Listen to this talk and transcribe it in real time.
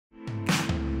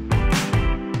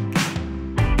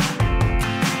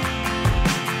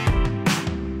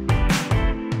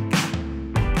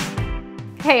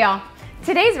Hey y'all,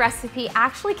 today's recipe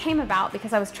actually came about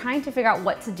because I was trying to figure out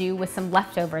what to do with some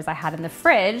leftovers I had in the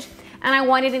fridge, and I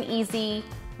wanted an easy,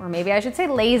 or maybe I should say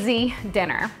lazy,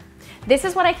 dinner. This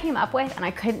is what I came up with and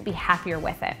I couldn't be happier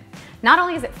with it. Not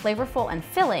only is it flavorful and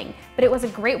filling, but it was a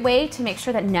great way to make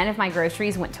sure that none of my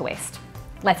groceries went to waste.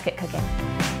 Let's get cooking.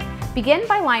 Begin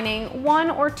by lining 1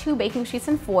 or 2 baking sheets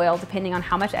in foil, depending on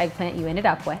how much eggplant you ended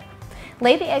up with.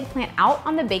 Lay the eggplant out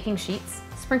on the baking sheets,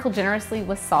 sprinkle generously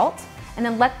with salt, and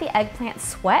then let the eggplant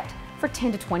sweat for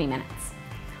 10 to 20 minutes.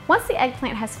 Once the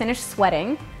eggplant has finished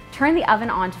sweating, turn the oven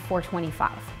on to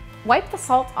 425. Wipe the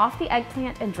salt off the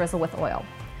eggplant and drizzle with oil.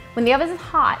 When the oven is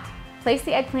hot, place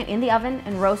the eggplant in the oven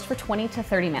and roast for 20 to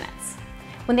 30 minutes.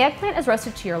 When the eggplant is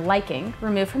roasted to your liking,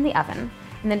 remove from the oven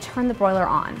and then turn the broiler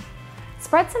on.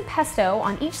 Spread some pesto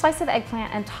on each slice of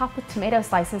eggplant and top with tomato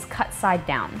slices cut side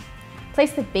down.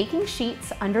 Place the baking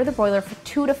sheets under the broiler for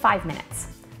 2 to 5 minutes.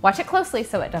 Watch it closely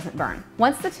so it doesn't burn.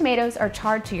 Once the tomatoes are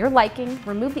charred to your liking,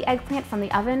 remove the eggplant from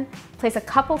the oven, place a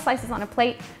couple slices on a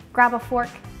plate, grab a fork,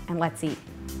 and let's eat.